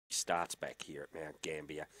starts back here at Mount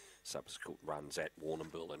Gambier, subsequent runs at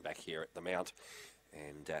Warrnambool and back here at the Mount.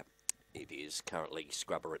 And it is currently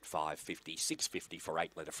scrubber at 5.50, 6.50 for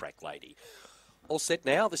 8-litre Frack Lady. All set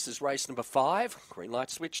now. This is race number 5. Green light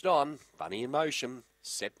switched on. Bunny in motion.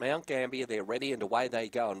 Set Mount Gambier. They're ready and away they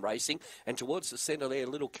go and racing. And towards the centre there,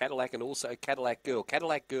 Little Cadillac and also Cadillac Girl.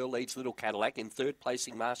 Cadillac Girl leads Little Cadillac in third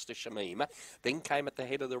placing Master Shamim. Then came at the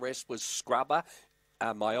head of the rest was Scrubber.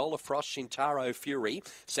 Myola Frost, Shintaro Fury,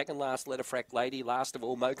 second last letter Frack Lady, last of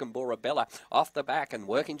all Mokambora Bella off the back and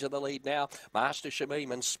working to the lead now. Master Shamim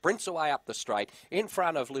and sprints away up the straight in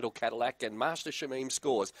front of Little Cadillac, and Master Shamim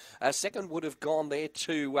scores. Second would have gone there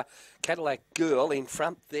to Cadillac Girl. In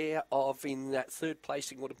front there of in third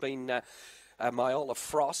placing would have been Myola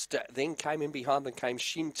Frost. Then came in behind them came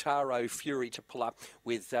Shintaro Fury to pull up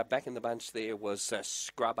with back in the bunch there was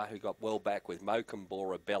Scrubber, who got well back with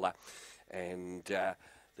Mokambora Bella. And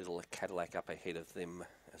Little Cadillac up ahead of them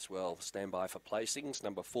as well. Stand by for placings.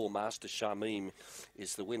 Number 4, Master Shamim,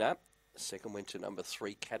 is the winner. Second went to number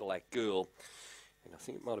 3, Cadillac Girl. And I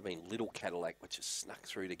think it might have been Little Cadillac, which has snuck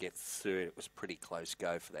through to get third. It was pretty close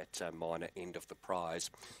go for that minor end of the prize.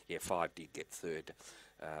 Yeah, 5 did get third.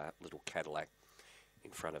 Little Cadillac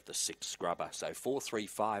in front of the 6 Scrubber. So 4, 3,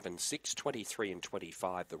 5 and 6, 23 and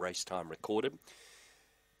 25 the race time recorded.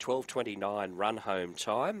 12:29 run home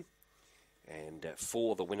time. And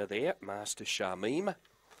for the winner there, Master Shamim.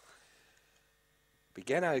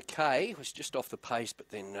 Began okay, was just off the pace, but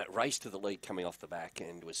then raced to the lead coming off the back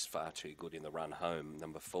and was far too good in the run home.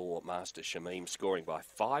 Number 4, Master Shamim, scoring by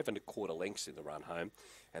 5 1/4 lengths in the run home,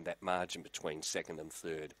 and that margin between second and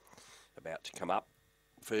third about to come up.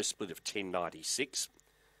 First split of 10.96.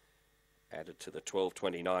 Added to the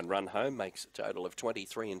 12:29 run home makes a total of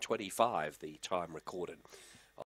 23 and 25, the time recorded.